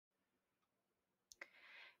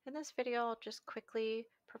In this video, I'll just quickly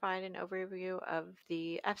provide an overview of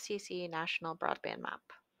the FCC National Broadband Map.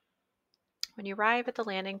 When you arrive at the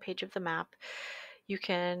landing page of the map, you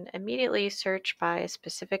can immediately search by a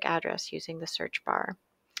specific address using the search bar.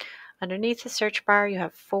 Underneath the search bar, you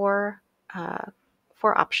have four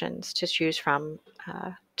options to choose from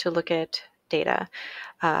to look at data.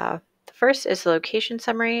 The first is the location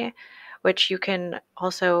summary, which you can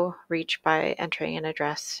also reach by entering an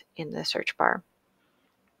address in the search bar.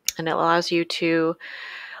 And it allows you to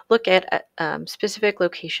look at specific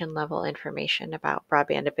location level information about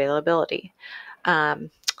broadband availability.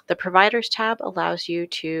 The Providers tab allows you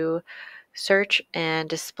to search and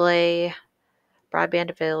display broadband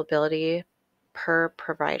availability per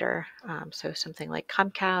provider. So something like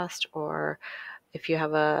Comcast, or if you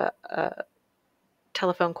have a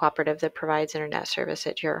telephone cooperative that provides internet service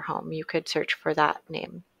at your home, you could search for that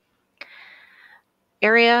name.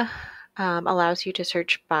 Area allows you to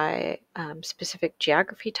search by specific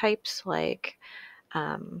geography types like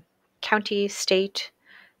county, state,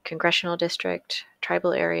 congressional district,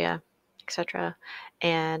 tribal area, etc.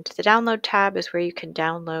 And the download tab is where you can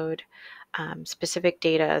download specific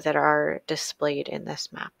data that are displayed in this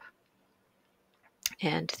map.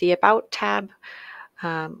 And the About tab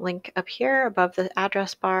link up here above the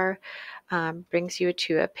address bar brings you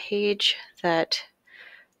to a page that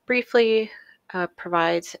briefly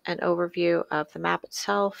provides an overview of the map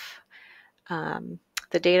itself,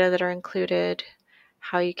 the data that are included,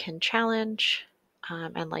 how you can challenge,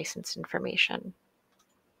 and license information.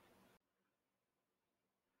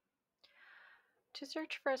 To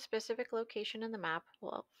search for a specific location in the map,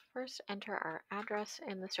 we'll first enter our address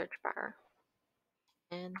in the search bar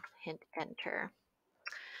and hit enter.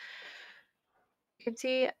 You can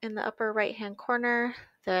see in the upper right-hand corner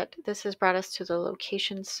that this has brought us to the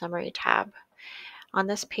Location Summary tab. On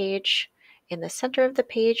this page, in the center of the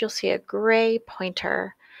page, you'll see a gray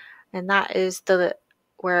pointer, and that is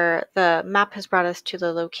where the map has brought us to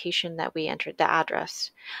the location that we entered the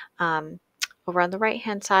address. Over on the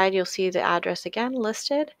right-hand side, you'll see the address again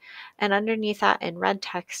listed, and underneath that in red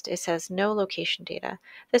text, it says no location data.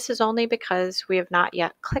 This is only because we have not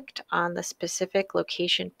yet clicked on the specific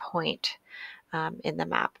location point in the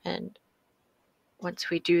map. And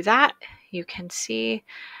once we do that, you can see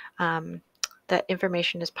that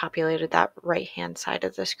information is populated that right-hand side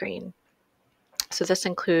of the screen. So this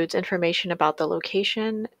includes information about the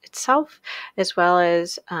location itself, as well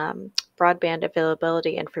as broadband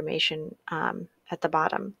availability information at the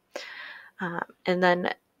bottom. And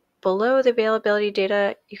then below the availability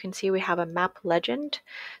data, you can see we have a map legend.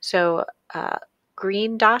 So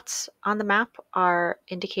green dots on the map are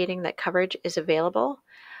indicating that coverage is available.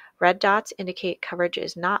 Red dots indicate coverage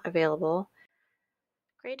is not available.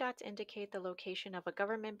 Gray dots indicate the location of a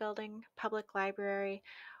government building, public library,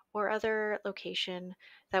 or other location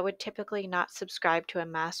that would typically not subscribe to a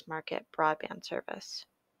mass market broadband service.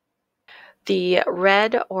 The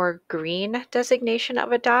red or green designation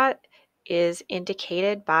of a dot is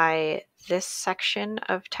indicated by this section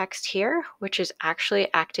of text here, which is actually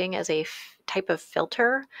acting as a type of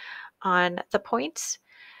filter on the points.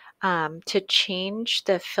 To change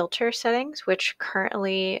the filter settings, which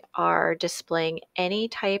currently are displaying any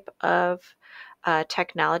type of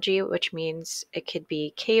technology, which means it could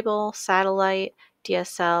be cable, satellite,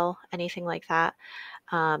 DSL, anything like that,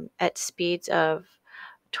 at speeds of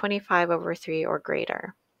 25/3 or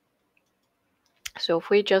greater. So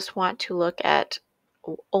if we just want to look at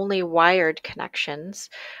only wired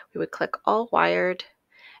connections, we would click all wired,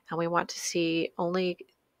 and we want to see only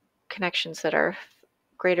connections that are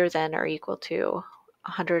greater than or equal to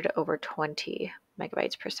 100/20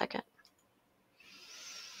 megabytes per second.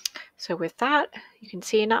 So with that, you can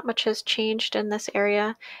see not much has changed in this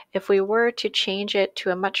area. If we were to change it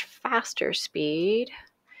to a much faster speed,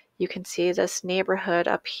 you can see this neighborhood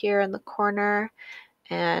up here in the corner.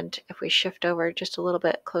 And if we shift over just a little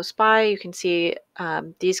bit close by, you can see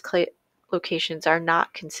these locations are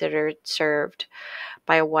not considered served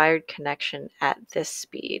by a wired connection at this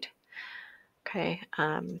speed. Okay,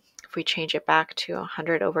 if we change it back to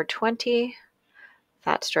 100/20,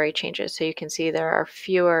 that story changes. So you can see there are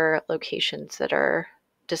fewer locations that are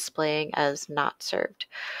displaying as not served.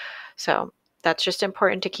 So that's just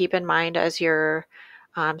important to keep in mind as you're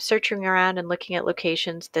searching around and looking at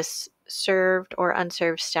locations. This served or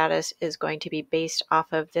unserved status is going to be based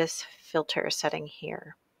off of this filter setting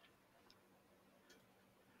here.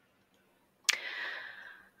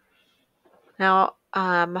 Now,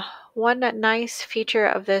 one nice feature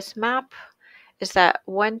of this map is that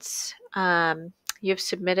once you've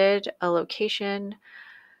submitted a location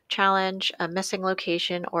challenge, a missing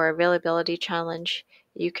location, or availability challenge,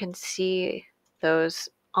 you can see those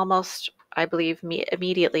almost, I believe,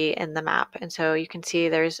 immediately in the map. And so you can see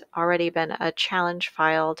there's already been a challenge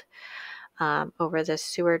filed over the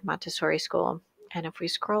Seward Montessori School. And if we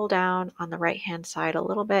scroll down on the right-hand side a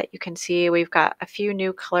little bit, you can see we've got a few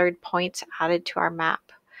new colored points added to our map.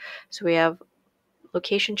 So we have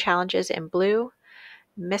location challenges in blue,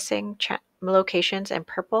 missing locations in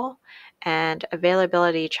purple, and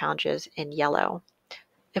availability challenges in yellow.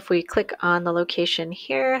 If we click on the location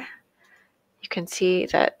here, you can see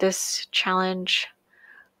that this challenge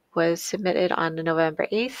was submitted on November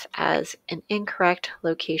 8th as an incorrect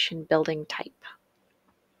location building type.